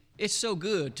It's so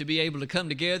good to be able to come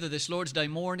together this Lord's Day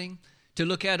morning, to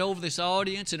look out over this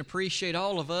audience and appreciate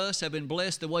all of us have been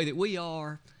blessed the way that we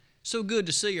are. So good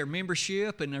to see our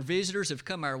membership and our visitors have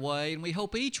come our way, and we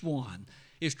hope each one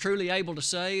is truly able to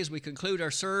say as we conclude our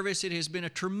service, it has been a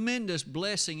tremendous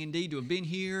blessing indeed to have been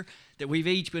here, that we've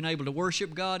each been able to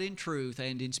worship God in truth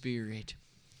and in spirit.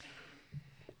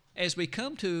 As we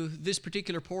come to this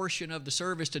particular portion of the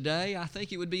service today, I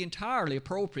think it would be entirely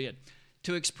appropriate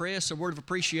to express a word of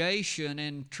appreciation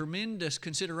and tremendous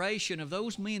consideration of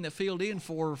those men that filled in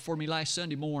for me last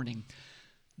Sunday morning.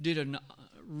 Did a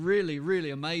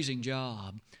really amazing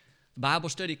job. The Bible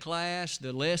study class,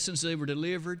 the lessons they were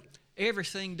delivered,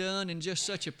 everything done in just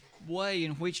such a way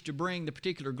in which to bring the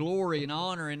particular glory and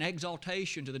honor and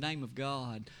exaltation to the name of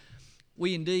God.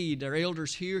 We indeed, our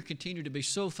elders here, continue to be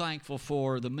so thankful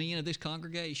for the men of this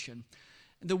congregation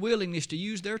and the willingness to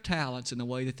use their talents in the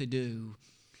way that they do.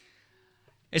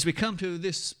 As we come to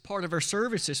this part of our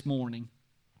service this morning,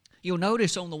 you'll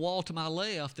notice on the wall to my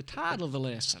left, the title of the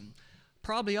lesson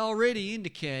probably already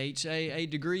indicates a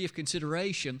degree of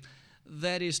consideration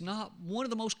that is not one of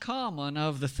the most common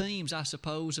of the themes, I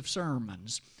suppose, of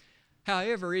sermons.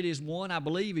 However, it is one, I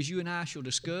believe, as you and I shall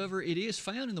discover, it is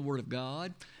found in the Word of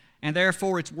God, and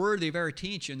therefore it's worthy of our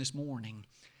attention this morning.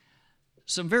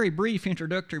 Some very brief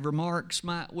introductory remarks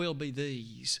might well be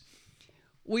these.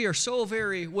 We are so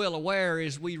very well aware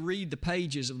as we read the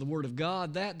pages of the Word of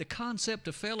God that the concept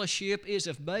of fellowship is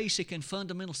of basic and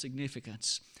fundamental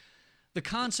significance. The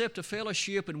concept of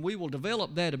fellowship, and we will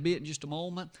develop that a bit in just a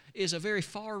moment, is a very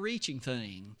far-reaching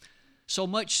thing. So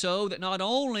much so that not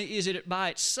only is it by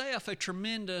itself a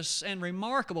tremendous and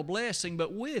remarkable blessing,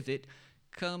 but with it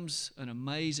comes an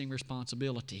amazing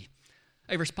responsibility.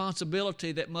 A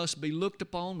responsibility that must be looked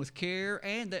upon with care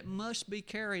and that must be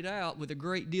carried out with a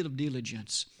great deal of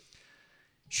diligence.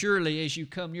 Surely, as you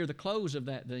come near the close of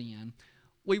that then,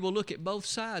 we will look at both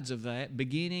sides of that,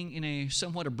 beginning in a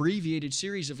somewhat abbreviated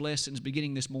series of lessons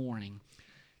beginning this morning.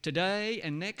 Today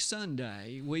and next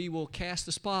Sunday, we will cast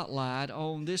the spotlight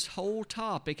on this whole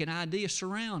topic and idea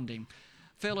surrounding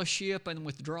fellowship and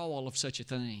withdrawal of such a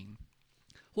thing.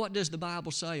 What does the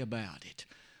Bible say about it?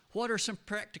 What are some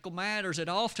practical matters that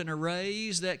often are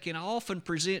raised that can often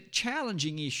present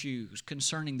challenging issues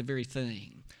concerning the very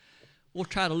thing? We'll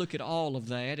try to look at all of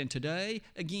that, and today,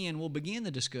 again, we'll begin the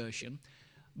discussion,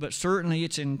 but certainly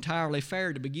it's entirely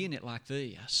fair to begin it like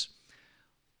this.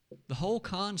 The whole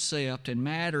concept and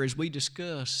matter as we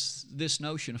discuss this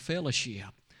notion of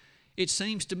fellowship, it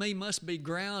seems to me must be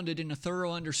grounded in a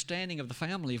thorough understanding of the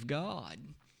family of God.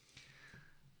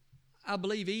 I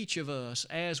believe each of us,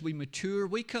 as we mature,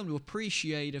 we come to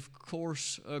appreciate, of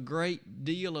course, a great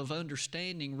deal of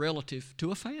understanding relative to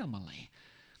a family.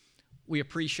 We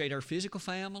appreciate our physical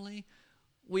family.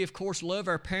 We, of course, love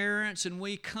our parents, and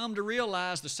we come to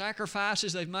realize the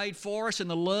sacrifices they've made for us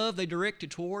and the love they directed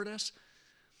toward us.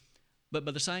 But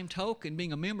by the same token,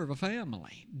 being a member of a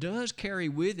family does carry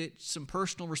with it some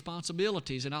personal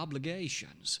responsibilities and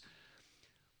obligations.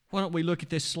 Why don't we look at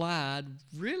this slide,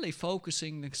 really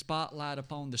focusing the spotlight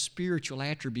upon the spiritual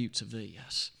attributes of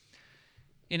this.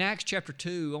 In Acts chapter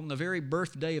 2, on the very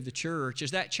birthday of the church,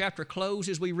 as that chapter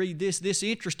closes, we read this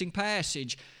interesting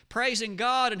passage, praising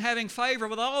God and having favor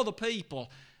with all the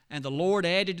people, and the Lord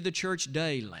added to the church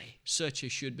daily such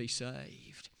as should be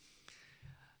saved.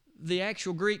 The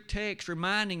actual Greek text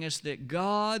reminding us that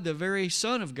God, the very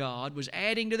Son of God, was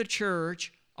adding to the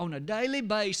church on a daily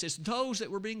basis those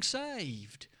that were being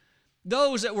saved.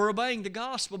 Those that were obeying the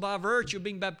gospel by virtue of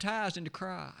being baptized into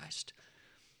Christ.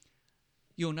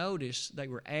 You'll notice they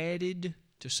were added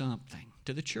to something,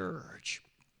 to the church.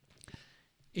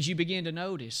 As you begin to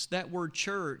notice, that word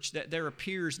church that there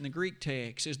appears in the Greek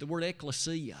text is the word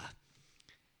ekklesia.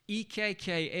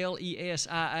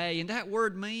 E-K-K-L-E-S-I-A. And that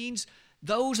word means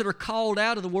those that are called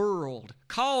out of the world,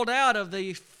 called out of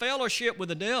the fellowship with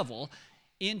the devil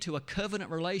into a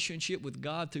covenant relationship with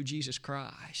God through Jesus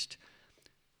Christ.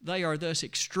 They are thus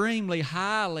extremely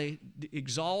highly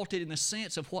exalted in the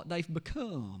sense of what they've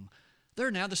become. They're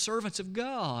now the servants of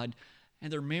God,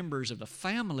 and they're members of the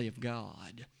family of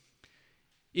God.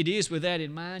 It is with that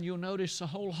in mind, you'll notice a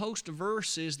whole host of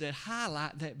verses that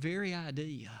highlight that very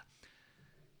idea.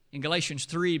 In Galatians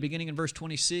 3, beginning in verse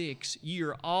 26, "Ye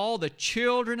are all the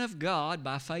children of God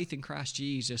by faith in Christ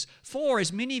Jesus. For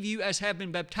as many of you as have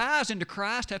been baptized into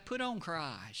Christ have put on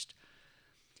Christ."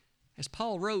 As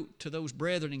Paul wrote to those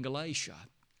brethren in Galatia,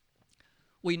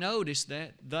 we notice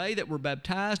that they that were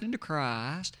baptized into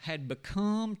Christ had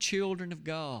become children of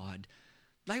God.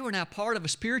 They were now part of a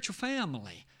spiritual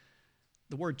family.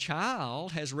 The word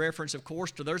child has reference, of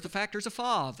course, to there's the factor as a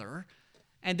father,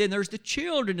 and then there's the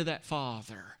children of that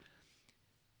father.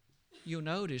 You'll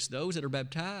notice those that are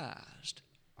baptized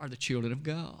are the children of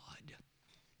God.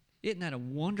 Isn't that a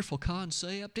wonderful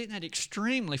concept? Isn't that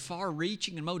extremely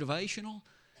far-reaching and motivational?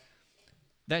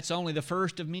 That's only the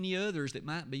first of many others that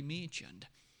might be mentioned.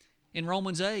 In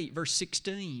Romans 8, verse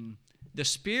 16, the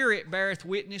Spirit beareth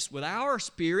witness with our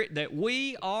spirit that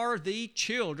we are the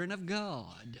children of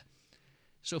God.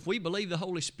 So if we believe the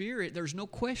Holy Spirit, there's no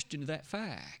question to that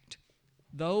fact.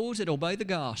 Those that obey the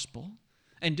gospel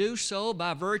and do so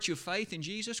by virtue of faith in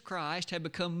Jesus Christ have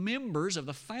become members of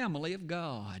the family of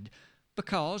God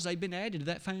because they've been added to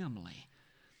that family.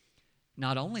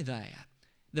 Not only that,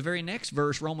 the very next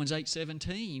verse, Romans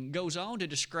 8:17, goes on to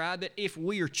describe that if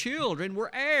we are children, we're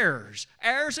heirs,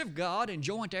 heirs of God and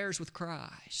joint heirs with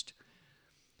Christ.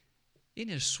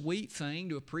 Isn't it a sweet thing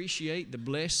to appreciate the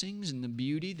blessings and the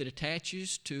beauty that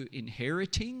attaches to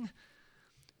inheriting?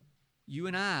 You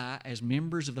and I, as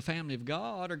members of the family of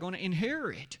God, are going to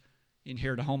inherit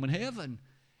a home in heaven,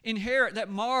 inherit that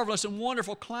marvelous and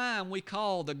wonderful climb we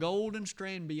call the golden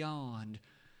strand beyond.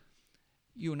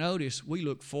 You'll notice we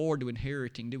look forward to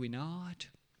inheriting, do we not?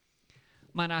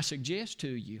 Might I suggest to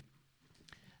you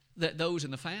that those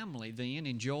in the family then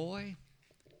enjoy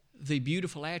the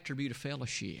beautiful attribute of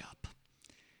fellowship.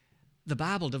 The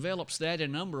Bible develops that in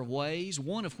a number of ways,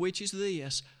 one of which is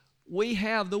this: we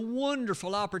have the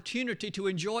wonderful opportunity to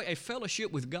enjoy a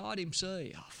fellowship with God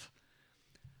Himself.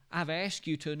 I've asked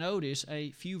you to notice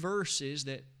a few verses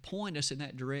that point us in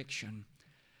that direction.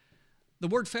 The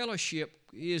word fellowship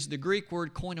is the Greek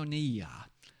word koinonia.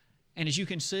 And as you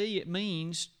can see, it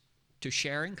means to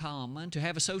share in common, to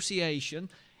have association.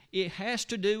 It has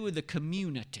to do with the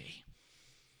community.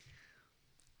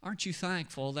 Aren't you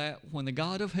thankful that when the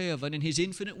God of heaven in His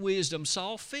infinite wisdom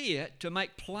saw fit to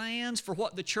make plans for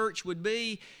what the church would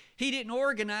be, He didn't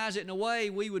organize it in a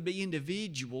way we would be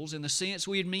individuals in the sense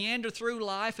we'd meander through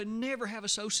life and never have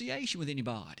association with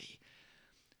anybody.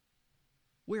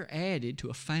 We're added to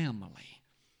a family,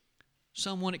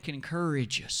 someone that can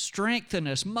encourage us, strengthen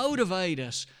us, motivate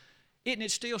us. Isn't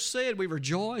it still said we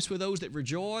rejoice with those that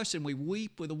rejoice and we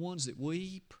weep with the ones that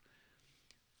weep?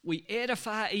 We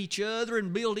edify each other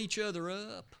and build each other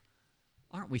up.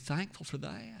 Aren't we thankful for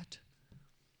that?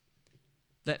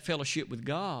 That fellowship with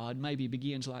God maybe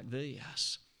begins like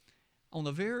this. On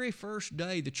the very first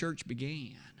day the church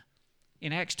began,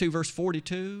 in Acts 2 verse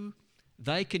 42,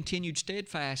 they continued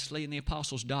steadfastly in the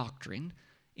apostles' doctrine,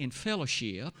 in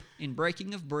fellowship, in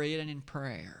breaking of bread, and in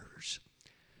prayers.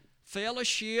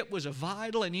 Fellowship was a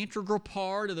vital and integral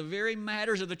part of the very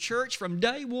matters of the church from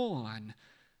day one.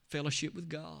 Fellowship with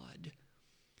God.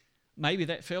 Maybe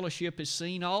that fellowship is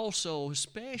seen also,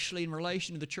 especially in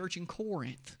relation to the church in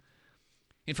Corinth.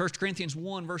 In 1 Corinthians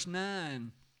 1 verse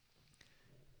 9,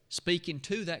 speaking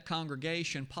to that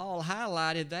congregation, Paul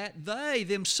highlighted that they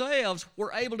themselves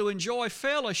were able to enjoy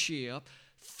fellowship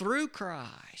through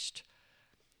Christ.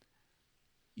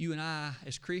 You and I,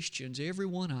 as Christians, every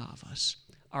one of us,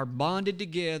 are bonded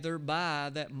together by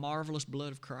that marvelous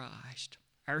blood of Christ.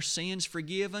 Our sins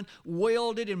forgiven,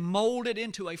 welded and molded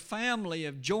into a family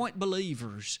of joint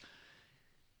believers.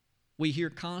 We here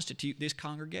constitute this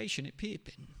congregation at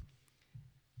Pippin.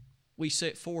 We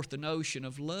set forth the notion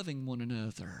of loving one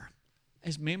another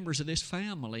as members of this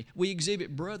family. We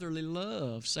exhibit brotherly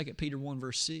love, 2 Peter 1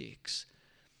 verse 6.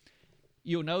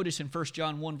 You'll notice in 1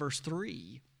 John 1 verse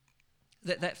 3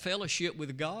 that fellowship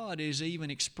with God is even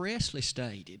expressly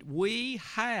stated. We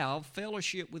have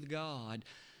fellowship with God.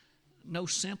 No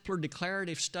simpler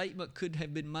declarative statement could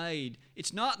have been made.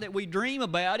 It's not that we dream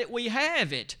about it, we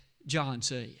have it, John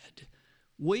said.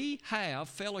 We have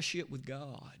fellowship with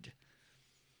God.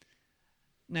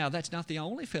 Now, that's not the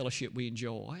only fellowship we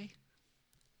enjoy.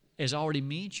 As already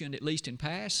mentioned, at least in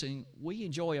passing, we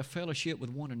enjoy a fellowship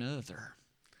with one another.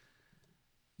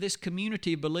 This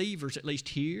community of believers, at least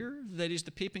here, that is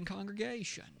the Pippin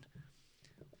congregation.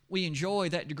 We enjoy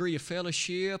that degree of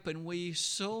fellowship, and we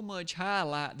so much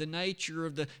highlight the nature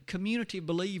of the community of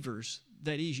believers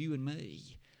that is you and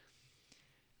me.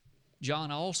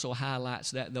 John also highlights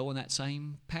that, though, in that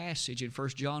same passage in 1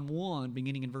 John 1,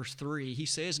 beginning in verse 3. He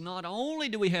says, not only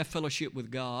do we have fellowship with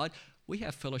God, we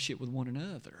have fellowship with one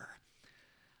another.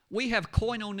 We have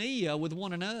koinonia with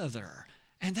one another.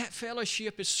 And that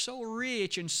fellowship is so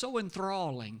rich and so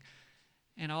enthralling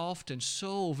and often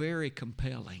so very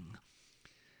compelling.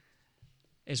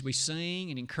 As we sing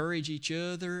and encourage each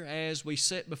other, as we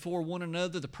set before one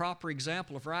another the proper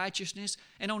example of righteousness,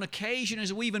 and on occasion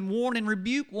as we even warn and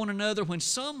rebuke one another when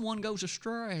someone goes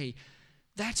astray,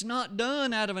 that's not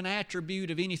done out of an attribute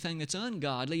of anything that's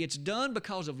ungodly. It's done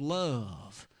because of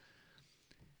love.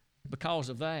 Because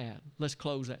of that, let's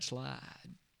close that slide.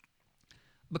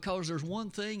 Because there's one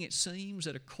thing, it seems,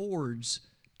 that accords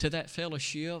to that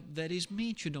fellowship that is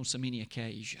mentioned on so many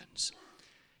occasions.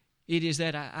 It is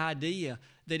that idea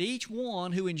that each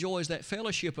one who enjoys that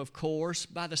fellowship, of course,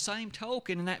 by the same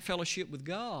token in that fellowship with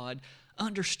God,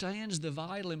 understands the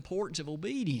vital importance of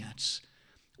obedience.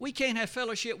 We can't have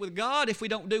fellowship with God if we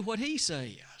don't do what He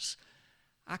says.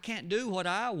 I can't do what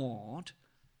I want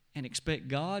and expect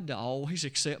God to always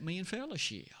accept me in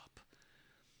fellowship.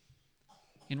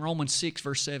 In Romans 6,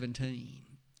 verse 17,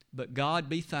 but God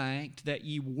be thanked that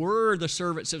ye were the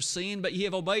servants of sin, but ye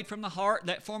have obeyed from the heart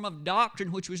that form of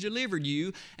doctrine which was delivered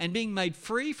you, and being made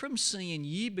free from sin,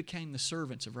 ye became the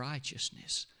servants of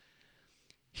righteousness.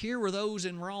 Here were those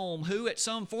in Rome who at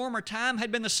some former time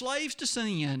had been the slaves to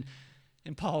sin.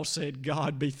 And Paul said,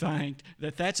 God be thanked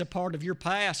that that's a part of your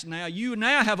past now. You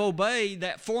now have obeyed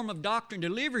that form of doctrine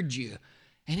delivered you.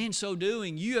 And in so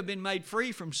doing, you have been made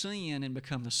free from sin and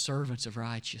become the servants of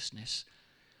righteousness.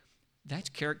 That's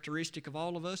characteristic of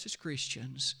all of us as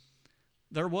Christians.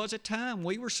 There was a time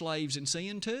we were slaves in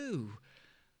sin too.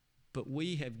 But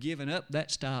we have given up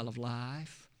that style of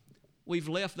life. We've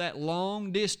left that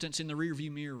long distance in the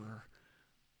rearview mirror.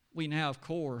 We now, of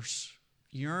course,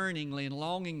 yearningly and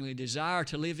longingly desire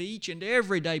to live each and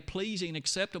every day pleasing and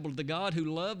acceptable to the God who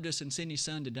loved us and sent His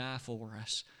Son to die for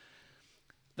us.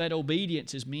 That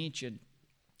obedience is mentioned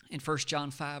in 1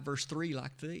 John 5, verse 3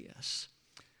 like this.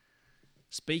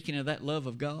 Speaking of that love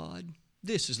of God,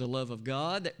 this is the love of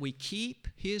God, that we keep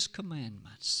His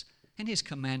commandments. And His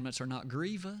commandments are not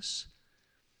grievous.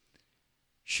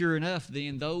 Sure enough,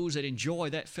 then, those that enjoy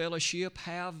that fellowship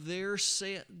have their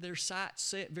sights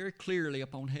set very clearly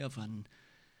upon heaven.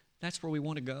 That's where we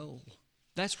want to go.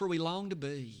 That's where we long to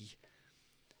be.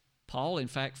 Paul, in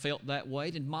fact, felt that way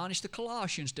and admonished the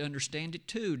Colossians to understand it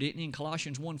too, didn't he, in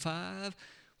Colossians 1:5,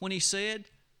 when he said,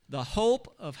 the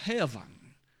hope of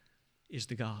heaven is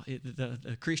the God.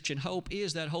 The Christian hope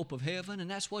is that hope of heaven, and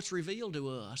that's what's revealed to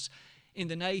us in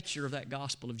the nature of that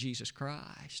gospel of Jesus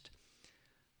Christ.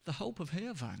 The hope of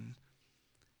heaven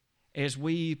as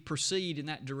we proceed in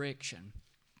that direction.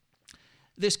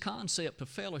 This concept of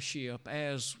fellowship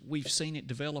as we've seen it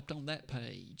developed on that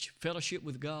page, fellowship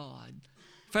with God,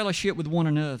 fellowship with one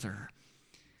another.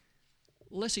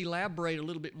 Let's elaborate a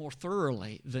little bit more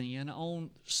thoroughly then on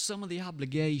some of the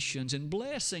obligations and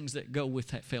blessings that go with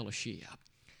that fellowship.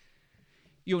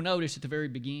 You'll notice at the very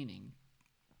beginning,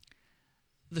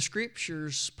 the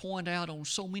Scriptures point out on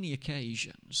so many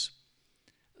occasions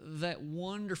that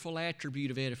wonderful attribute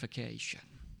of edification.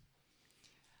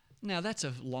 Now, that's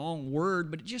a long word,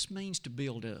 but it just means to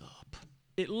build up.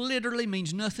 It literally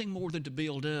means nothing more than to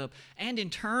build up. And in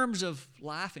terms of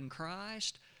life in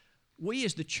Christ, we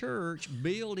as the church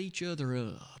build each other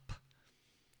up.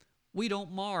 We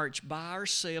don't march by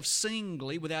ourselves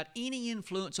singly without any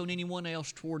influence on anyone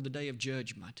else toward the day of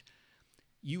judgment.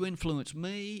 You influence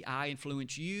me, I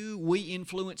influence you, we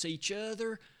influence each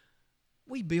other.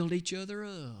 We build each other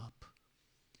up.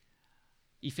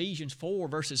 Ephesians 4,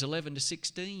 verses 11 to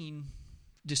 16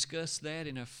 discuss that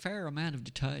in a fair amount of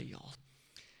detail.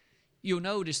 You'll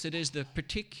notice that as the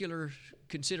particular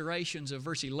considerations of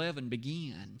verse 11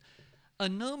 begin, a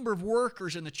number of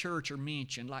workers in the church are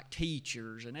mentioned, like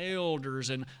teachers and elders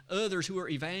and others who are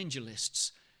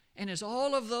evangelists. And as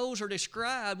all of those are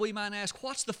described, we might ask,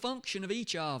 what's the function of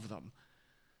each of them?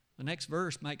 The next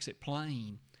verse makes it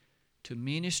plain: to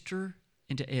minister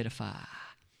and to edify.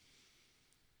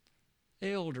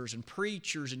 Elders and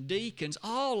preachers and deacons,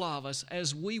 all of us,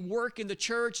 as we work in the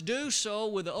church, do so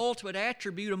with the ultimate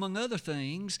attribute, among other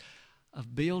things,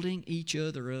 of building each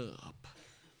other up.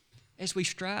 As we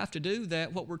strive to do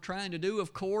that, what we're trying to do,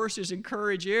 of course, is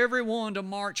encourage everyone to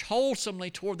march wholesomely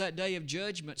toward that day of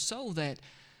judgment so that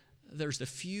there's the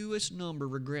fewest number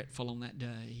regretful on that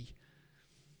day.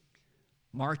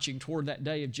 Marching toward that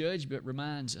day of judgment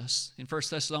reminds us in 1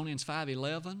 Thessalonians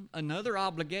 5:11, another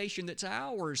obligation that's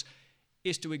ours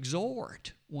is to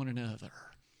exhort one another.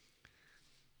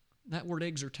 That word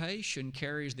exhortation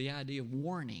carries the idea of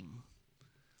warning.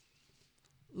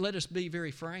 Let us be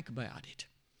very frank about it.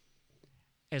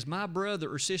 As my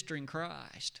brother or sister in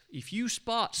Christ, if you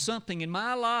spot something in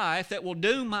my life that will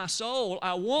doom my soul,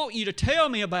 I want you to tell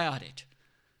me about it.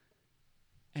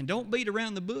 And don't beat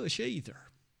around the bush either.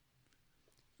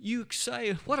 You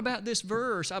say, what about this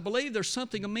verse? I believe there's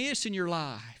something amiss in your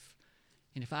life.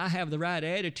 And if I have the right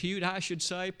attitude, I should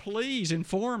say, please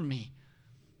inform me.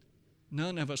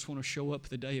 None of us want to show up at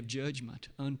the day of judgment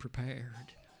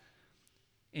unprepared.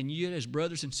 And yet, as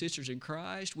brothers and sisters in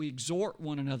Christ, we exhort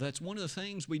one another. That's one of the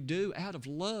things we do out of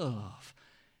love.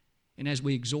 And as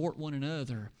we exhort one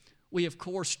another, we, of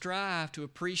course, strive to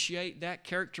appreciate that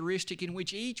characteristic in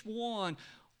which each one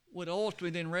would ultimately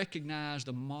then recognize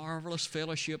the marvelous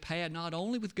fellowship had not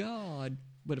only with God,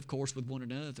 but of course with one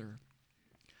another.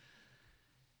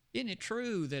 Isn't it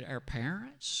true that our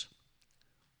parents,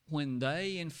 when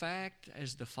they, in fact,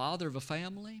 as the father of a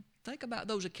family, think about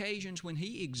those occasions when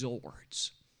he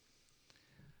exhorts.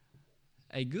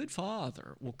 A good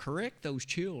father will correct those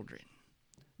children.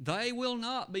 They will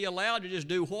not be allowed to just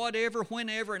do whatever,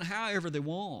 whenever, and however they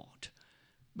want,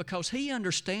 because he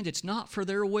understands it's not for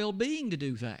their well-being to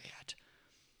do that.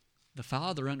 The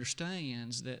father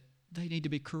understands that they need to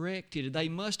be corrected. They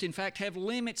must, in fact, have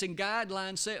limits and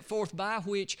guidelines set forth by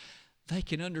which they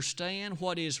can understand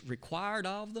what is required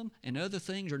of them and other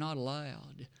things are not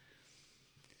allowed.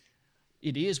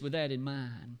 It is with that in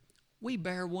mind. We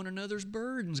bear one another's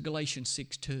burdens, Galatians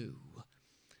 6:2.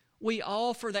 We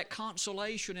offer that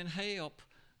consolation and help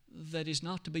that is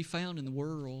not to be found in the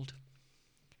world.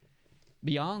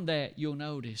 Beyond that, you'll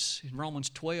notice in Romans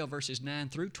 12, verses 9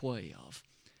 through 12,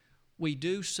 we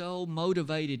do so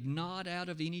motivated not out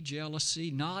of any jealousy,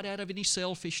 not out of any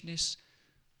selfishness,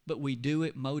 but we do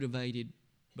it motivated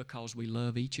because we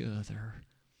love each other.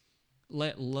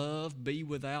 Let love be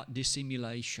without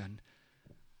dissimulation.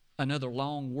 Another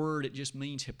long word, it just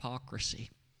means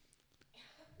hypocrisy.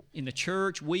 In the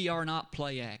church, we are not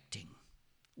play acting.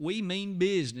 We mean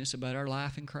business about our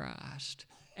life in Christ.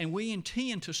 And we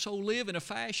intend to so live in a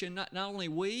fashion, not only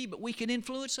we, but we can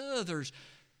influence others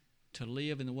to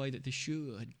live in the way that they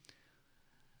should.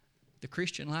 The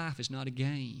Christian life is not a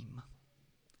game.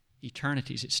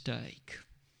 Eternity is at stake.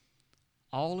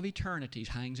 All of eternity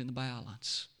hangs in the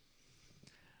balance.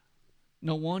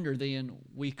 No wonder then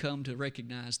we come to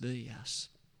recognize this.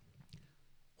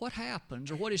 What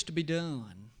happens or what is to be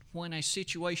done when a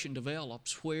situation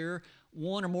develops where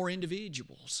one or more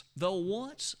individuals, though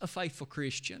once a faithful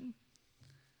Christian,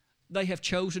 they have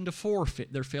chosen to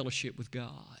forfeit their fellowship with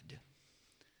God?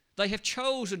 They have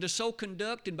chosen to so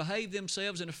conduct and behave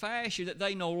themselves in a fashion that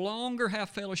they no longer have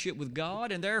fellowship with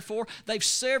God, and therefore they've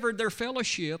severed their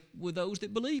fellowship with those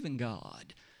that believe in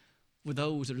God, with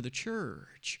those that are the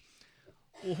church.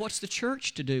 Well, what's the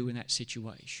church to do in that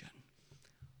situation?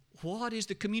 What is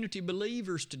the community of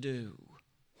believers to do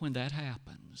when that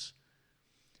happens?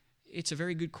 It's a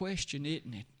very good question,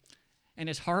 isn't it? And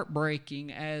as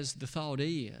heartbreaking as the thought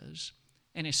is,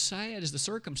 and as sad as the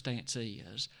circumstance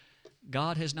is,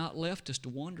 God has not left us to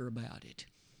wonder about it.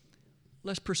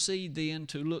 Let's proceed then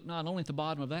to look not only at the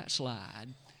bottom of that slide,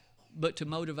 but to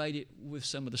motivate it with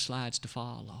some of the slides to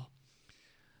follow.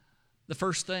 The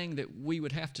first thing that we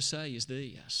would have to say is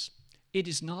this: it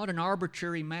is not an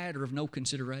arbitrary matter of no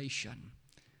consideration.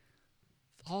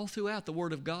 All throughout the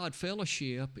Word of God,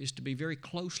 fellowship is to be very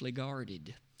closely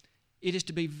guarded. It is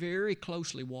to be very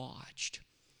closely watched.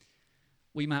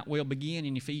 We might well begin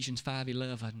in Ephesians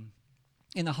 5:11.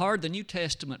 In the heart of the New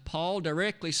Testament, Paul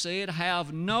directly said,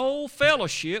 "Have no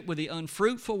fellowship with the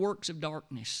unfruitful works of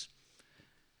darkness."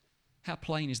 How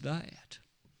plain is that?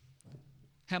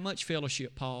 How much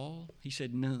fellowship, Paul? He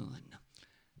said, none.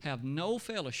 Have no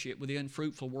fellowship with the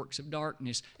unfruitful works of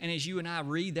darkness. And as you and I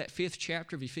read that 5th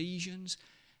chapter of Ephesians,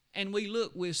 and we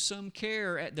look with some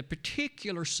care at the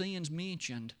particular sins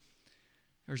mentioned,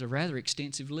 there's a rather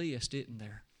extensive list, isn't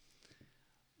there?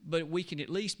 But we can at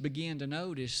least begin to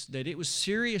notice that it was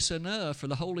serious enough for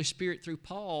the Holy Spirit through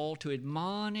Paul to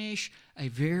admonish a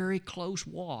very close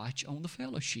watch on the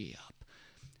fellowship.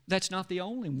 That's not the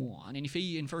only one. In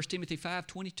 1 Timothy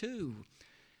 5:22,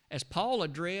 as Paul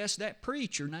addressed that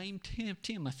preacher named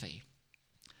Timothy,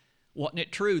 wasn't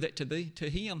it true that to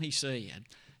him he said,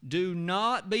 "Do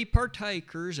not be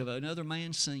partakers of another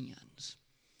man's sins"?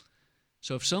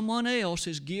 So if someone else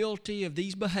is guilty of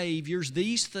these behaviors,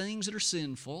 these things that are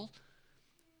sinful,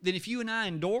 then if you and I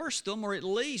endorse them or at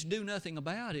least do nothing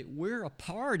about it, we're a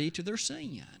party to their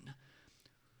sin.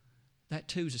 That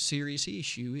too is a serious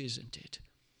issue, isn't it?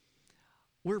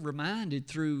 We're reminded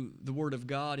through the Word of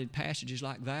God in passages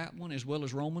like that one, as well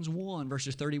as Romans 1,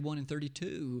 verses 31 and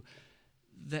 32,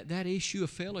 that issue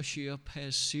of fellowship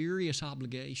has serious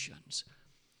obligations.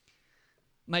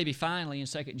 Maybe finally in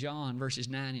 2 John, verses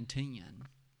 9 and 10.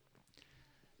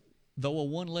 Though a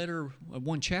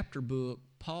one chapter book,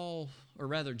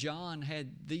 John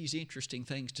had these interesting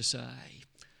things to say.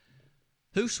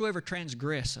 "Whosoever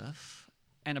transgresseth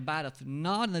and abideth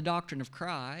not in the doctrine of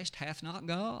Christ hath not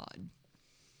God."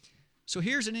 So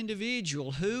here's an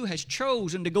individual who has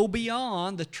chosen to go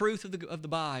beyond the truth of the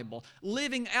Bible,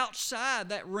 living outside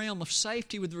that realm of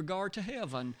safety with regard to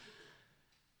heaven.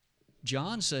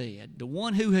 John said, the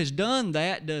one who has done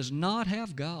that does not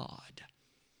have God.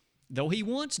 Though he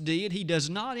once did, he does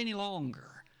not any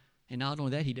longer. And not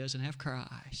only that, he doesn't have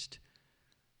Christ.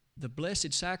 the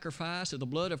blessed sacrifice of the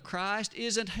blood of Christ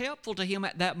isn't helpful to him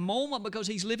at that moment because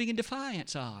he's living in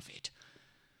defiance of it.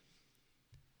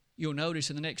 You'll notice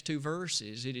in the next two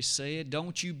verses it is said,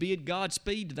 don't you bid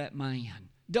Godspeed to that man.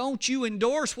 Don't you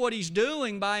endorse what he's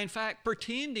doing by, in fact,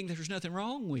 pretending that there's nothing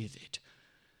wrong with it.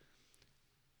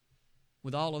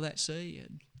 With all of that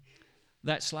said,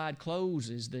 that slide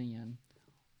closes then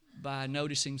by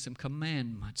noticing some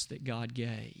commandments that God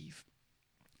gave.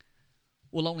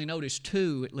 We'll only notice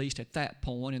two, at least at that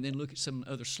point, and then look at some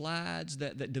other slides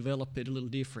that develop it a little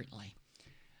differently.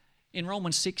 In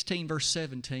Romans 16, verse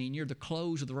 17, near the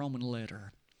close of the Roman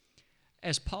letter,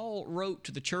 as Paul wrote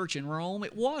to the church in Rome,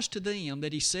 it was to them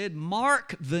that he said,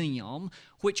 mark them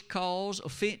which cause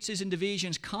offenses and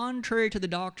divisions contrary to the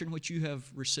doctrine which you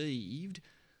have received,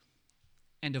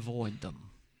 and avoid them.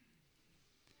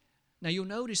 Now you'll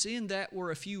notice in that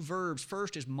were a few verbs.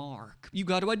 First is mark. You've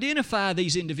got to identify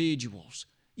these individuals.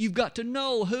 You've got to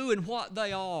know who and what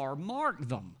they are. Mark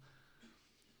them.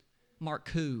 Mark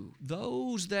who?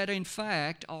 Those that in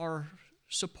fact are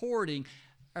supporting,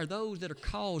 are those that are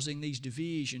causing these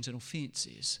divisions and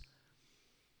offenses.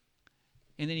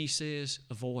 And then he says,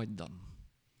 avoid them.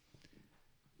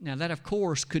 Now that, of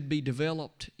course, could be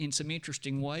developed in some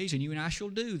interesting ways, and you and I shall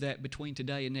do that between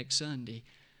today and next Sunday.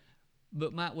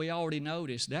 But might we already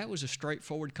notice that was a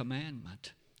straightforward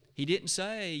commandment. He didn't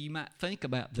say you might think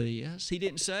about this. He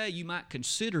didn't say you might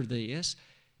consider this.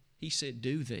 He said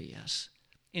do this.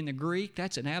 In the Greek,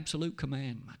 that's an absolute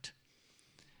commandment.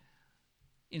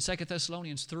 In 2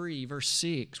 Thessalonians 3, verse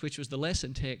 6, which was the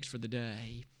lesson text for the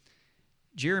day,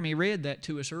 Jeremy read that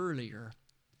to us earlier.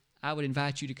 I would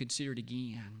invite you to consider it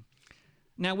again.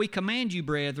 Now we command you,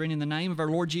 brethren, in the name of our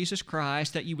Lord Jesus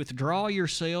Christ, that you withdraw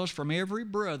yourselves from every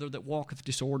brother that walketh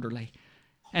disorderly,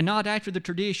 and not after the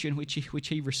tradition which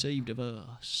he received of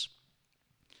us.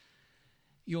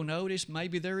 You'll notice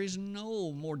maybe there is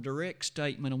no more direct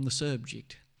statement on the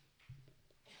subject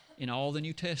in all the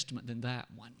New Testament than that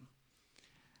one.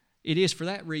 It is for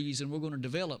that reason we're going to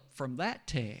develop from that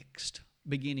text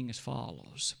beginning as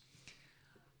follows.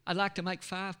 I'd like to make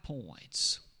 5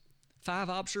 points, 5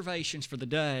 observations for the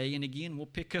day, and again we'll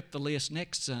pick up the list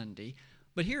next Sunday.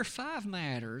 But here are 5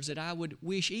 matters that I would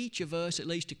wish each of us at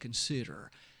least to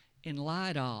consider in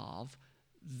light of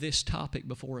this topic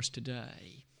before us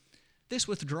today. This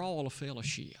withdrawal of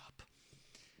fellowship.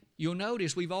 You'll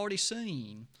notice we've already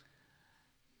seen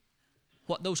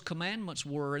what those commandments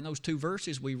were in those 2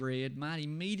 verses we read might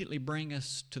immediately bring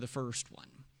us to the first one,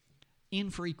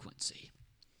 infrequency.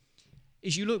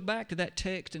 As you look back to that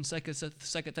text in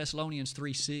 2 Thessalonians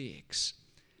 3:6,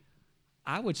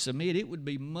 I would submit it would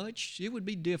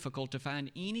be difficult to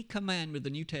find any commandment of the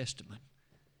New Testament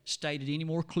stated any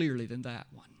more clearly than that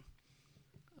one.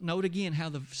 Note again how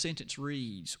the sentence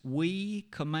reads, we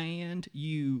command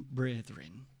you,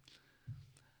 brethren.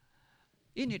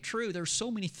 Isn't it true there's so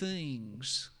many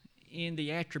things in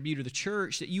the attribute of the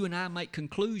church that you and I make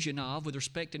conclusion of with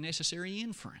respect to necessary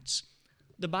inference?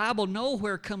 The Bible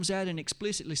nowhere comes out and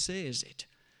explicitly says it.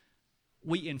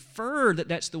 We infer that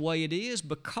that's the way it is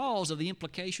because of the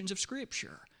implications of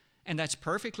Scripture. And that's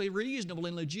perfectly reasonable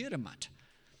and legitimate.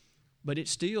 But it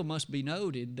still must be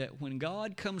noted that when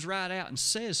God comes right out and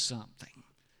says something,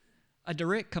 a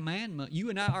direct commandment,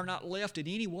 you and I are not left in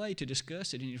any way to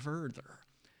discuss it any further.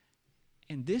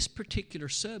 And this particular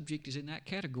subject is in that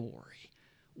category.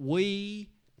 We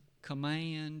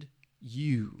command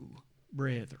you,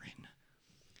 brethren.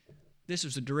 This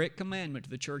was a direct commandment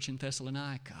to the church in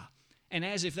Thessalonica. And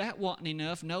as if that wasn't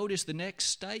enough, notice the next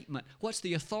statement. What's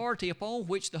the authority upon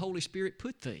which the Holy Spirit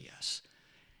put this?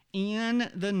 In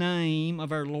the name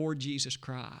of our Lord Jesus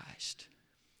Christ.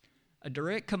 A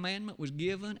direct commandment was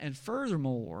given, and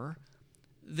furthermore,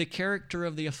 the character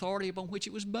of the authority upon which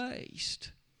it was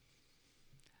based.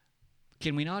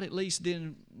 Can we not at least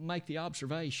then make the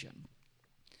observation?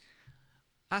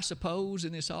 I suppose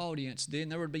in this audience then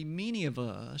there would be many of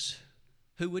us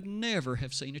who would never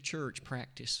have seen a church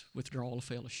practice withdrawal of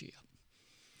fellowship.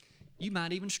 You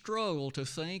might even struggle to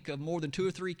think of more than 2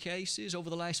 or 3 cases over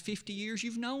the last 50 years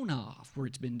you've known of where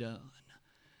it's been done.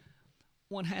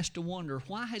 One has to wonder,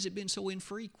 why has it been so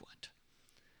infrequent?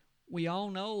 We all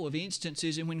know of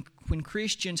instances in when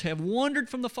Christians have wandered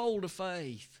from the fold of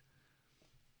faith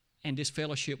and this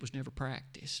fellowship was never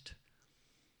practiced.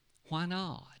 Why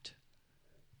not?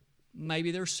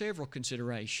 Maybe there are several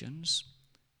considerations,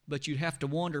 but you'd have to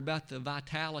wonder about the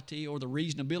vitality or the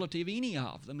reasonability of any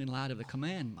of them in light of the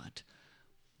commandment.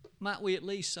 Might we at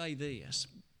least say this?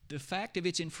 The fact of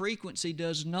its infrequency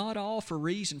does not offer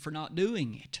reason for not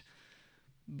doing it,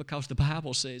 because the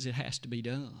Bible says it has to be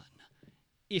done,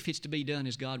 if it's to be done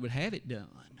as God would have it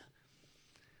done.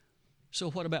 So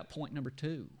what about point number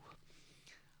 2?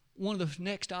 One of the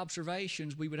next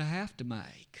observations we would have to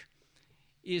make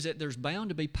is that there's bound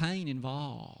to be pain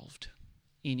involved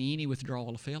in any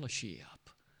withdrawal of fellowship.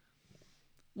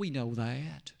 We know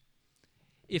that.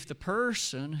 If the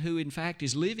person who in fact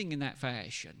is living in that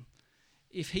fashion,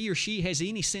 if he or she has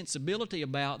any sensibility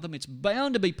about them, it's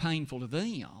bound to be painful to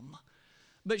them.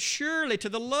 But surely to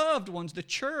the loved ones, the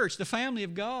church, the family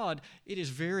of God, it is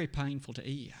very painful to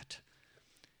it.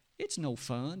 It's no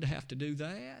fun to have to do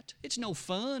that. It's no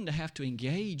fun to have to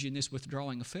engage in this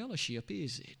withdrawing of fellowship,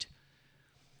 is it?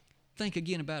 Think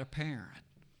again about a parent.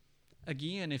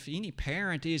 Again, if any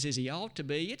parent is as he ought to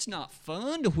be, it's not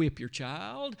fun to whip your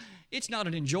child. It's not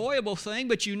an enjoyable thing,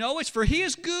 but you know it's for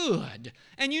his good.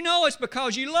 And you know it's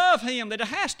because you love him that it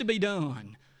has to be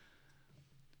done.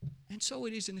 And so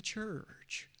it is in the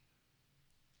church.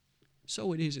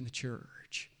 So it is in the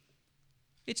church.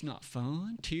 It's not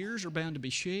fun. Tears are bound to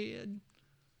be shed.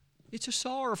 It's a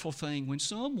sorrowful thing when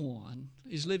someone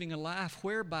is living a life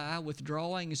whereby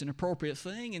withdrawing is an appropriate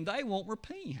thing and they won't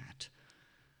repent.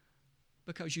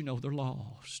 Because you know they're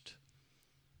lost.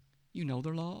 You know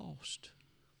they're lost.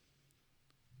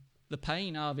 The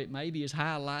pain of it maybe is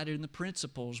highlighted in the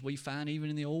principles we find even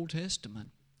in the Old Testament.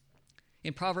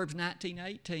 In Proverbs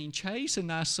 19:18, chasten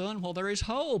thy son while there is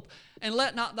hope, and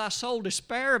let not thy soul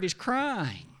despair of his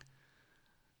crying.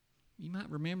 You might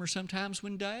remember sometimes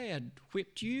when Dad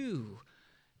whipped you.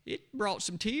 It brought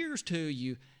some tears to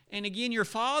you. And again, your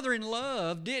father in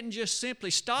love didn't just simply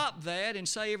stop that and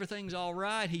say everything's all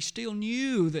right. He still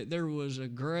knew that there was a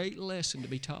great lesson to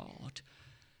be taught.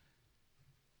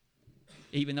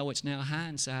 Even though it's now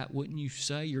hindsight, wouldn't you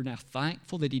say you're now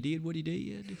thankful that he did what he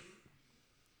did?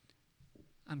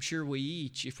 I'm sure we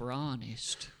each, if we're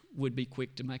honest, would be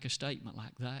quick to make a statement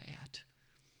like that.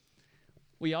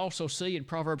 We also see in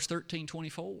Proverbs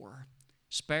 13:24,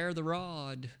 spare the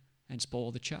rod and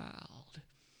spoil the child.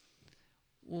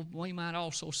 Well, we might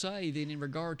also say then in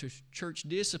regard to church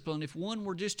discipline, if one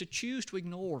were just to choose to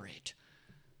ignore it,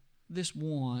 this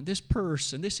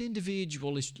person, this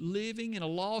individual is living in a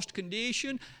lost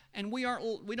condition, and we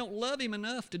don't love him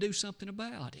enough to do something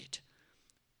about it.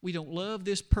 We don't love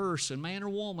this person, man or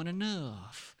woman,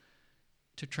 enough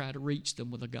to try to reach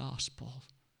them with the gospel,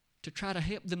 to try to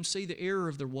help them see the error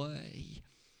of their way.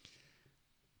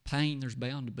 Pain there's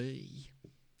bound to be.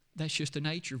 That's just the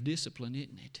nature of discipline,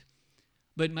 isn't it?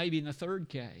 But maybe in the third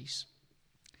case,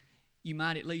 you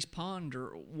might at least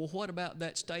ponder, well, what about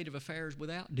that state of affairs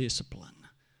without discipline?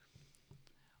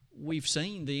 We've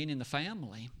seen then in the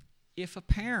family, if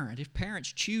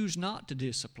parents choose not to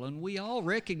discipline, we all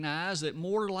recognize that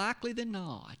more likely than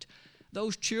not,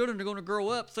 those children are going to grow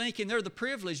up thinking they're the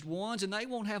privileged ones and they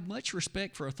won't have much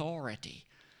respect for authority,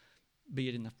 be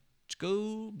it in the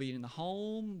school, be it in the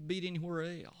home, be it anywhere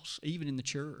else, even in the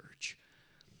church.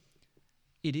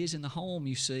 It is in the home,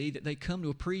 you see, that they come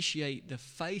to appreciate the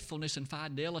faithfulness and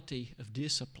fidelity of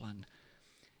discipline.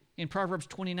 In Proverbs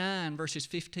 29, verses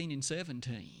 15 and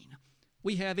 17,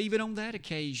 we have, even on that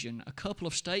occasion, a couple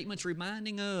of statements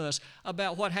reminding us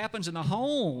about what happens in the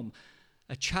home.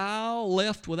 A child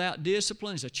left without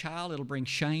discipline is a child that'll bring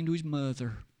shame to his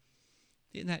mother.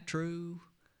 Isn't that true?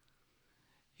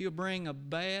 He'll bring a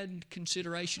bad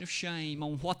consideration of shame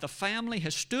on what the family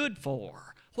has stood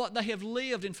for, what they have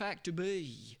lived, in fact, to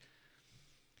be.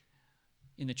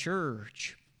 In the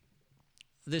church,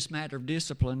 this matter of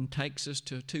discipline takes us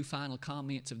to 2 final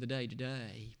comments of the day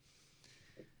today.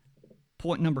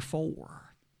 Point number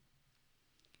 4.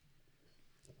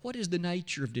 What is the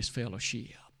nature of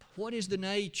disfellowship? What is the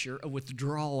nature of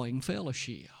withdrawing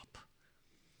fellowship?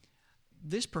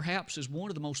 This perhaps is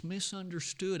one of the most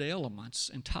misunderstood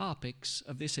elements and topics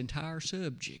of this entire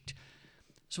subject.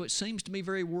 So it seems to me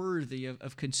very worthy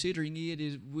of considering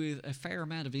it with a fair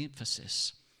amount of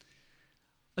emphasis.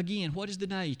 Again, what is the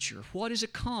nature? What is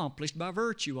accomplished by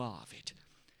virtue of it?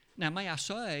 Now, may I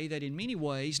say that in many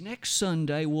ways, next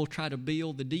Sunday we'll try to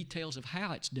build the details of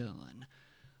how it's done.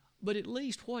 But at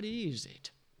least, what is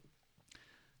it?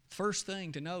 First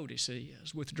thing to notice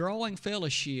is withdrawing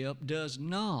fellowship does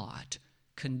not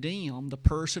condemn the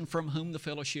person from whom the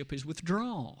fellowship is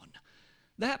withdrawn.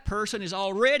 That person is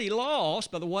already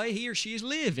lost by the way he or she is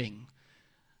living.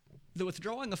 The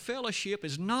withdrawing of fellowship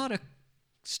is not a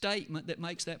statement that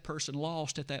makes that person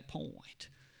lost at that point.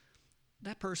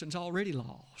 That person's already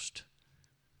lost.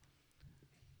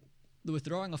 The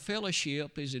withdrawing of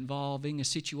fellowship is involving a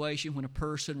situation when a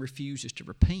person refuses to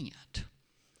repent.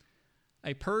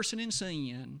 A person in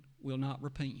sin will not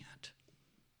repent.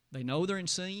 They know they're in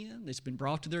sin. It's been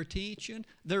brought to their attention.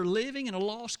 They're living in a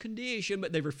lost condition,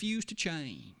 but they refuse to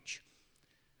change.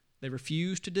 They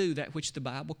refuse to do that which the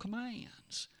Bible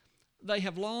commands. They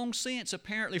have long since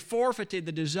apparently forfeited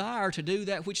the desire to do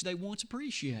that which they once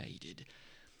appreciated.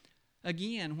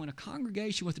 Again, when a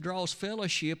congregation withdraws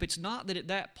fellowship, it's not that at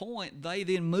that point they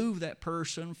then move that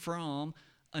person from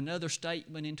another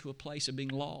statement into a place of being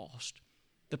lost.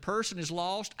 The person is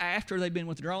lost after they've been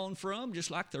withdrawn from,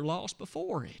 just like they're lost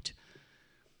before it.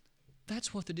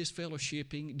 That's what the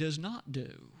disfellowshipping does not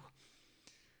do.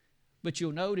 But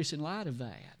you'll notice in light of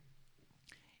that,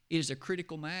 it is a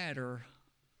critical matter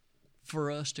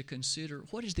for us to consider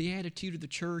what is the attitude of the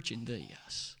church in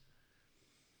this.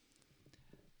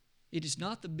 It is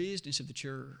not the business of the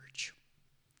church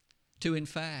to, in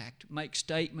fact, make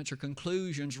statements or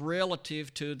conclusions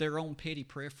relative to their own petty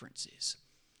preferences.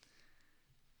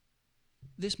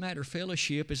 This matter of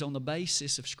fellowship is on the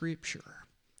basis of Scripture.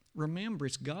 Remember,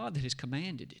 it's God that has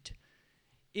commanded it.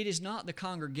 It is not the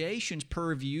congregation's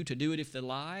purview to do it if they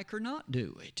like or not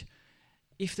do it.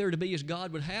 If they're to be as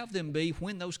God would have them be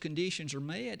when those conditions are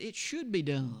met, it should be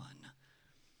done.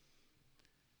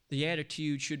 The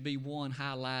attitude should be one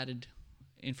highlighted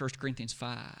in 1 Corinthians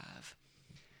 5.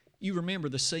 You remember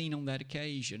the scene on that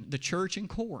occasion. The church in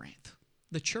Corinth.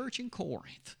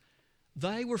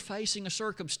 They were facing a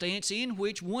circumstance in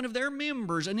which one of their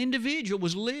members, an individual,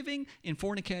 was living in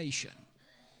fornication.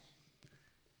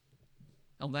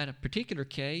 On that particular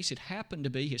case, it happened to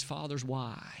be his father's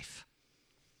wife.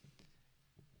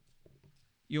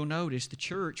 You'll notice the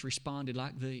church responded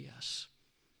like this.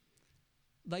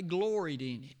 They gloried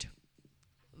in it.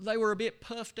 They were a bit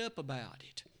puffed up about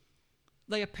it.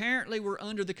 They apparently were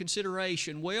under the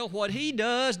consideration, well, what he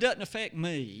does doesn't affect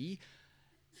me.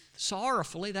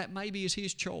 Sorrowfully, that maybe is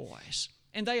his choice.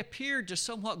 And they appeared to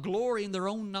somewhat glory in their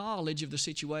own knowledge of the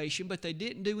situation, but they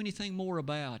didn't do anything more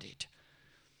about it.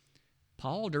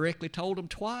 Paul directly told them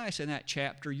twice in that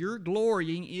chapter, your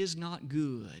glorying is not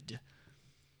good.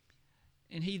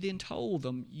 And he then told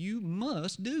them, you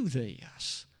must do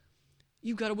this.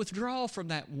 You've got to withdraw from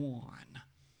that one.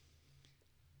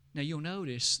 Now you'll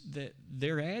notice that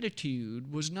their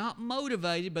attitude was not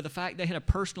motivated by the fact they had a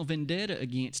personal vendetta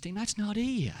against him. That's not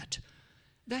it.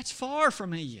 That's far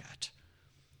from it.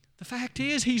 The fact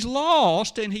is he's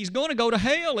lost and he's going to go to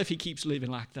hell if he keeps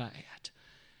living like that.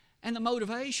 And the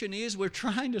motivation is we're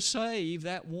trying to save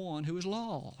that one who is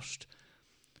lost.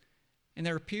 And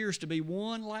there appears to be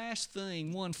one last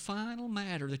thing, one final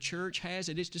matter the church has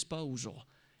at its disposal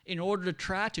in order to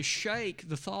try to shake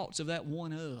the thoughts of that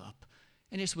one up.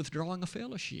 And it's withdrawing a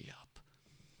fellowship.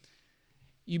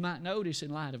 You might notice in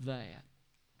light of that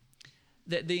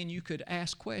then you could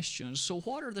ask questions. So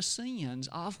what are the sins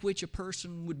of which a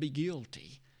person would be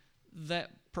guilty that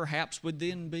perhaps would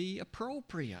then be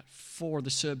appropriate for the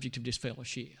subject of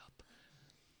disfellowship?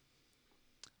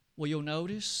 Well, you'll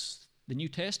notice the New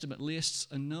Testament lists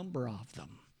a number of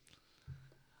them.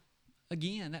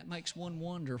 Again, that makes one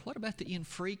wonder, what about the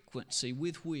infrequency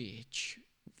with which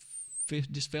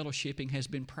disfellowshipping has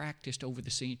been practiced over the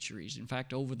centuries, in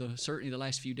fact, over certainly the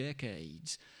last few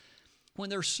decades, when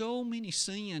there are so many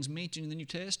sins mentioned in the New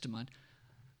Testament,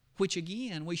 which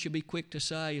again, we should be quick to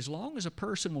say, as long as a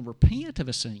person will repent of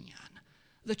a sin,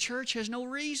 the church has no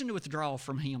reason to withdraw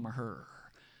from him or her.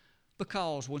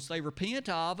 Because once they repent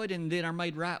of it and then are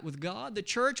made right with God, the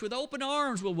church with open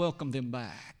arms will welcome them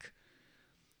back.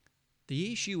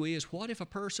 The issue is, what if a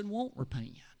person won't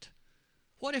repent?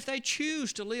 What if they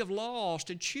choose to live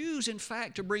lost and choose, in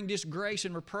fact, to bring disgrace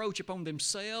and reproach upon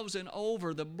themselves and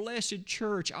over the blessed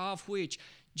church of which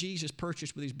Jesus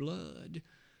purchased with His blood?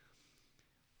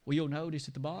 Well, you'll notice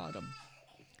at the bottom,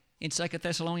 in 2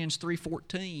 Thessalonians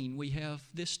 3:14, we have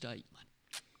this statement.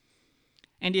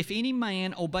 And if any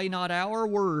man obey not our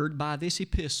word by this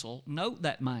epistle, note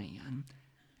that man,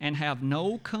 and have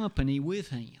no company with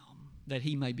him, that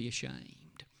he may be ashamed.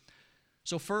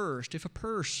 So first, if a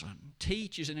person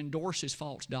teaches and endorses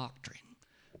false doctrine,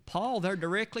 Paul there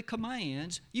directly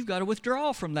commands, you've got to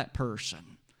withdraw from that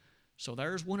person. So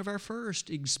there's one of our first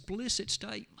explicit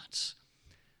statements.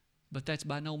 But that's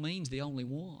by no means the only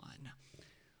one.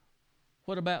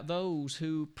 What about those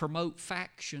who promote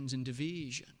factions and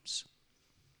divisions?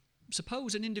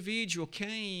 Suppose an individual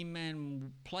came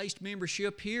and placed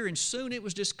membership here, and soon it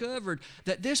was discovered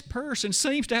that this person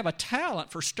seems to have a talent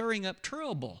for stirring up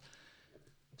trouble.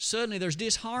 Suddenly there's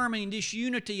disharmony and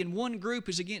disunity, and one group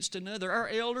is against another. Our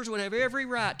elders would have every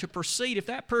right to proceed, if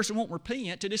that person won't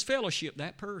repent, to disfellowship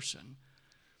that person.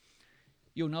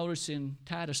 You'll notice in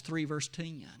Titus 3, verse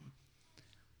 10,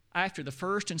 after the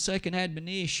first and second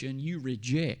admonition, you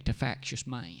reject a factious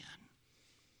man.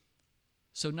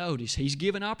 So notice, he's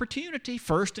given opportunity,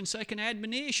 first and second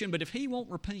admonition, but if he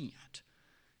won't repent,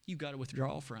 you've got to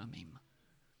withdraw from him.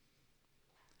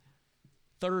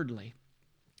 Thirdly,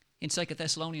 in 2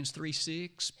 Thessalonians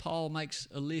 3:6, Paul makes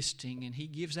a listing, and he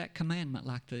gives that commandment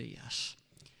like this.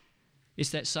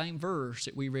 It's that same verse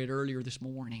that we read earlier this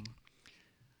morning.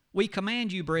 We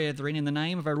command you, brethren, in the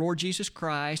name of our Lord Jesus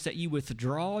Christ, that you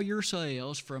withdraw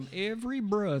yourselves from every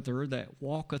brother that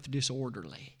walketh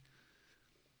disorderly.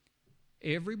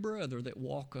 Every brother that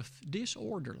walketh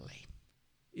disorderly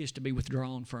is to be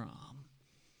withdrawn from.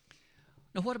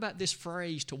 Now, what about this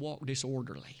phrase, to walk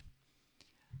disorderly?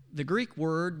 The Greek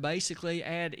word basically,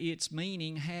 at its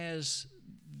meaning, has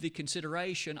the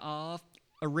consideration of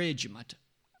a regiment,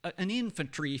 an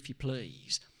infantry, if you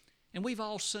please. And we've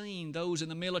all seen those in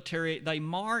the military, they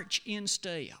march in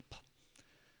step.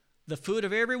 The foot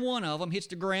of every one of them hits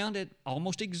the ground at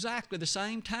almost exactly the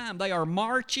same time. They are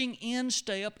marching in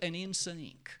step and in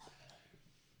sync.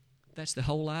 That's the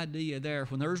whole idea there.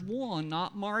 When there's one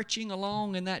not marching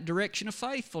along in that direction of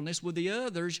faithfulness with the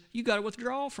others, you got to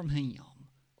withdraw from him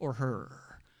or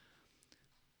her.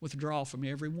 Withdraw from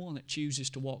everyone that chooses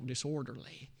to walk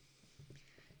disorderly.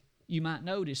 You might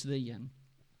notice then,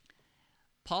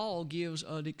 Paul gives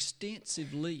an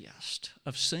extensive list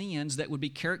of sins that would be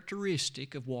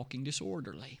characteristic of walking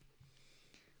disorderly.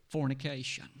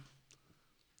 Fornication.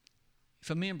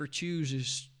 If a member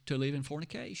chooses to live in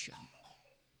fornication,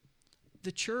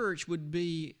 the church would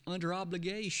be under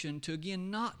obligation to, again,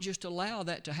 not just allow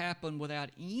that to happen without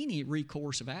any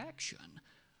recourse of action,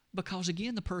 because,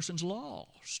 again, the person's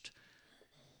lost.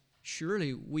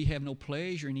 Surely we have no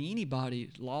pleasure in anybody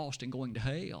lost and going to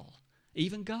hell.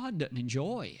 Even God doesn't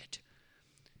enjoy it.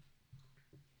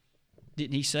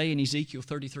 Didn't he say in Ezekiel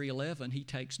 33:11, he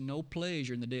takes no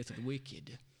pleasure in the death of the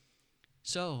wicked?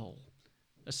 So,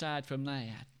 aside from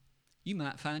that, you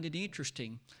might find it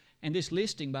interesting. And this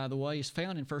listing, by the way, is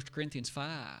found in 1 Corinthians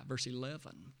 5, verse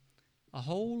 11. A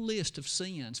whole list of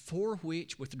sins for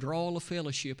which withdrawal of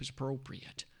fellowship is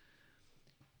appropriate.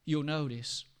 You'll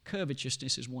notice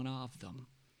covetousness is one of them.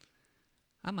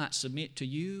 I might submit to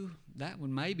you that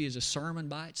one maybe is a sermon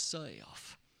by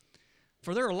itself.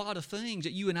 For there are a lot of things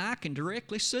that you and I can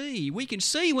directly see. We can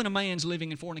see when a man's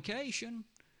living in fornication.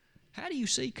 How do you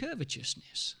see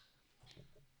covetousness?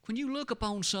 When you look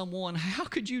upon someone, how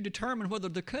could you determine whether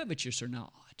they're covetous or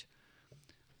not?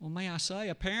 Well, may I say,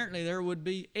 apparently there would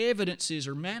be evidences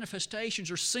or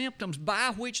manifestations or symptoms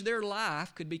by which their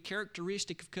life could be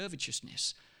characteristic of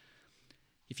covetousness.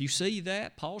 If you see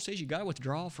that, Paul says you've got to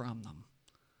withdraw from them.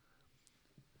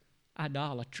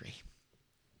 Idolatry.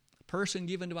 A person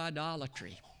given to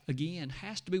idolatry, again,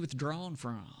 has to be withdrawn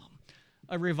from.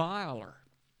 A reviler.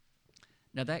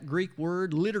 Now that Greek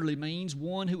word literally means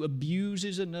one who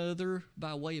abuses another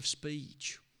by way of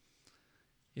speech.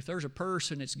 If there's a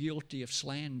person that's guilty of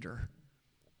slander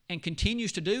and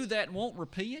continues to do that and won't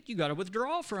repent, you've got to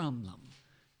withdraw from them.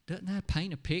 Doesn't that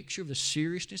paint a picture of the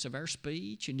seriousness of our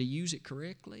speech and to use it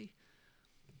correctly?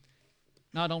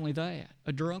 Not only that,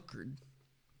 a drunkard.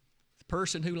 The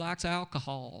person who likes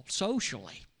alcohol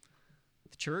socially.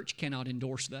 The church cannot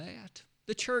endorse that.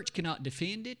 The church cannot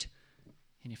defend it.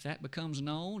 And if that becomes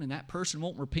known and that person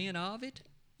won't repent of it,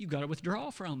 you've got to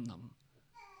withdraw from them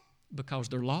because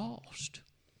they're lost.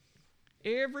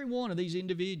 Every one of these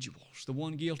individuals, the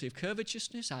one guilty of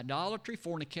covetousness, idolatry,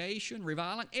 fornication,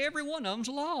 reviling, every one of them's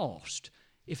lost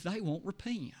if they won't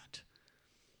repent.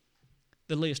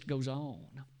 The list goes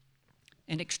on.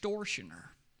 An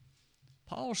extortioner.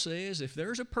 Paul says if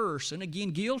there's a person,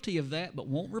 again, guilty of that but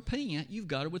won't repent, you've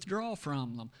got to withdraw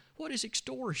from them. What is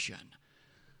extortion?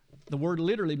 The word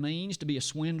literally means to be a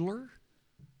swindler,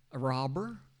 a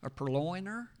robber, a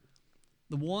purloiner,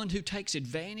 the one who takes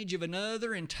advantage of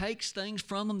another and takes things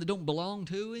from them that don't belong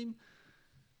to him.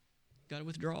 Got to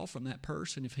withdraw from that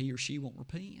person if he or she won't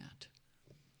repent.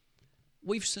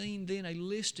 We've seen then a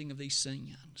listing of these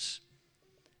sins.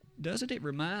 Doesn't it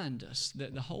remind us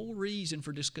that the whole reason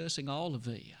for discussing all of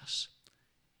this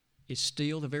is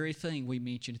still the very thing we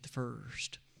mentioned at the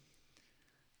first?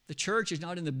 The church is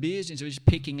not in the business of just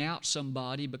picking out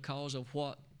somebody because of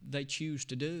what they choose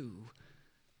to do.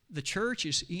 The church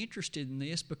is interested in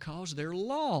this because they're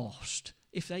lost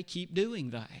if they keep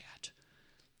doing that.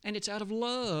 And it's out of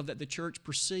love that the church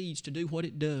proceeds to do what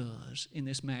it does in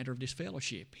this matter of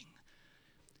disfellowshipping.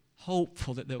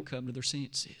 Hopeful that they'll come to their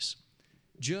senses.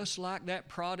 Just like that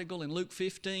prodigal in Luke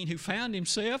 15 who found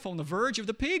himself on the verge of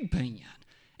the pig pen.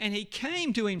 And he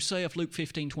came to himself, Luke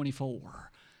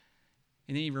 15:24.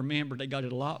 And then he remembered they got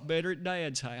it a lot better at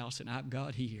Dad's house than I've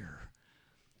got here.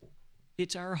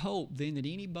 It's our hope then that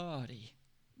anybody,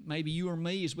 maybe you or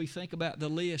me, as we think about the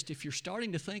list, if you're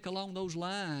starting to think along those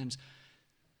lines,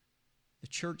 the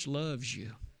church loves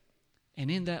you. And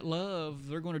in that love,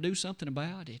 they're going to do something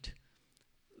about it.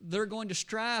 they're going to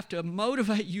strive to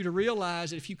motivate you to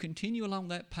realize that if you continue along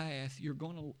that path, you're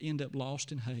going to end up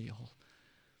lost in hell.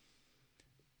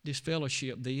 This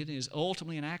fellowship, then, is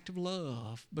ultimately an act of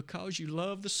love because you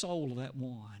love the soul of that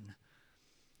one.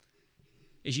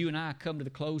 As you and I come to the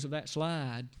close of that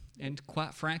slide, and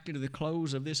quite frankly to the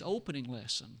close of this opening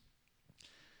lesson,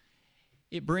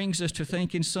 it brings us to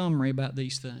think in summary about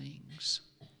these things.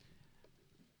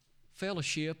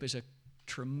 Fellowship is a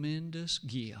tremendous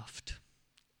gift.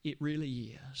 It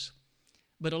really is.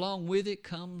 But along with it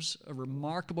comes a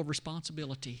remarkable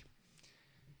responsibility.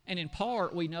 And in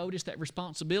part, we notice that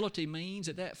responsibility means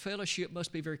that fellowship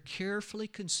must be very carefully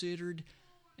considered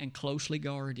and closely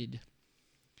guarded.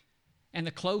 And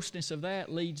the closeness of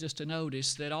that leads us to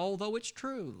notice that although it's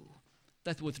true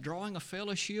that the withdrawing of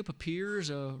fellowship appears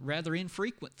a rather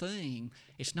infrequent thing,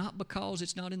 it's not because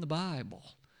it's not in the Bible.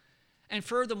 And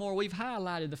furthermore, we've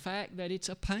highlighted the fact that it's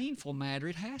a painful matter.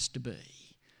 It has to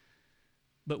be.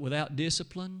 But without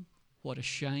discipline, what a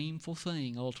shameful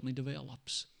thing ultimately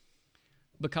develops.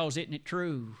 Because isn't it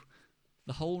true?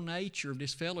 The whole nature of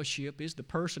this fellowship is the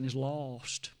person is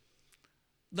lost.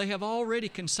 They have already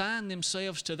consigned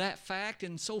themselves to that fact,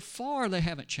 and so far they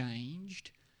haven't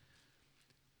changed.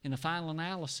 And the final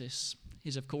analysis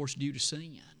is, of course, due to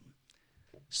sin.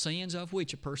 Sins of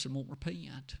which a person won't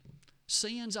repent.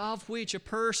 Sins of which a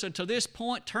person to this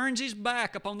point turns his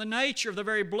back upon the nature of the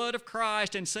very blood of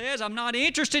Christ and says, I'm not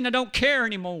interested and I don't care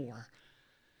anymore.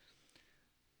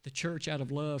 The church out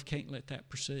of love can't let that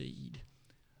proceed.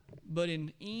 But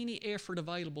in any effort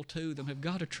available to them, have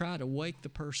got to try to wake the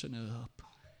person up.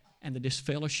 And the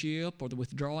disfellowship or the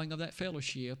withdrawing of that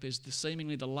fellowship is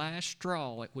seemingly the last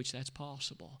straw at which that's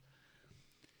possible.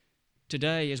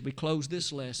 Today, as we close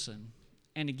this lesson,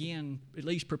 and again, at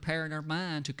least preparing our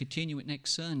mind to continue it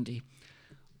next Sunday,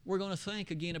 we're going to think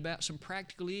again about some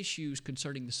practical issues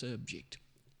concerning the subject.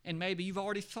 And maybe you've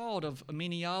already thought of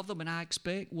many of them, and I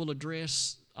expect we'll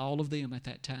address all of them at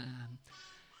that time.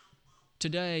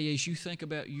 Today, as you think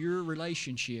about your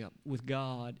relationship with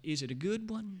God, is it a good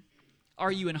one?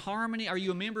 Are you in harmony? Are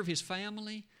you a member of His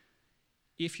family?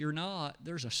 If you're not,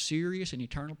 there's a serious and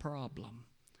eternal problem.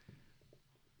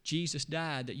 Jesus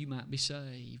died that you might be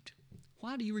saved.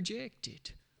 Why do you reject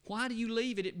it? Why do you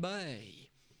leave it at bay?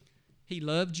 He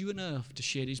loved you enough to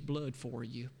shed His blood for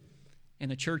you.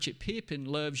 And the church at Pippin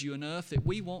loves you enough that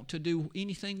we want to do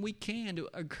anything we can to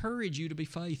encourage you to be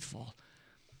faithful.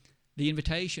 The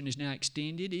invitation is now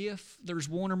extended if there's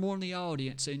one or more in the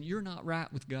audience and you're not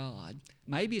right with God.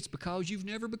 Maybe it's because you've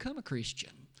never become a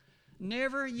Christian.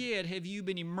 Never yet have you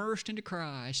been immersed into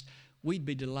Christ. We'd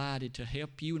be delighted to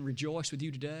help you and rejoice with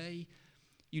you today.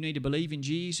 You need to believe in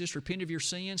Jesus, repent of your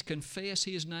sins, confess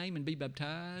His name, and be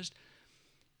baptized.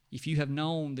 If you have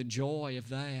known the joy of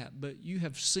that, but you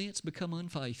have since become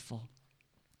unfaithful,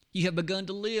 you have begun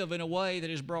to live in a way that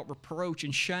has brought reproach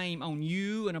and shame on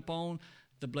you and upon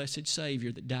the blessed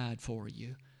Savior that died for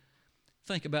you.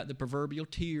 Think about the proverbial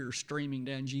tears streaming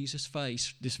down Jesus'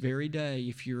 face this very day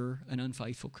if you're an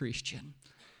unfaithful Christian.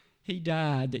 He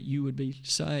died that you would be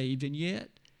saved, and yet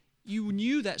you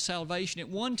knew that salvation at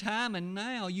one time, and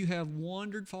now you have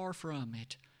wandered far from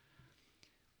it.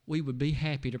 We would be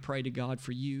happy to pray to God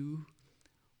for you.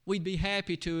 We'd be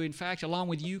happy to, in fact, along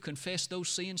with you, confess those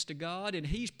sins to God, and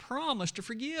He's promised to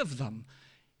forgive them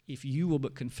if you will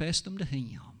but confess them to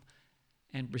Him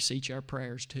and beseech our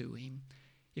prayers to Him.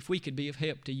 If we could be of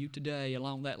help to you today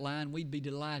along that line, we'd be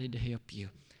delighted to help you.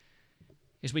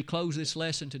 As we close this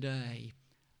lesson today,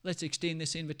 let's extend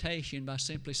this invitation by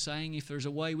simply saying if there's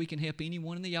a way we can help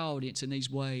anyone in the audience in these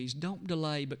ways, don't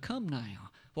delay, but come now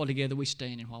while together we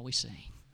stand and while we sing.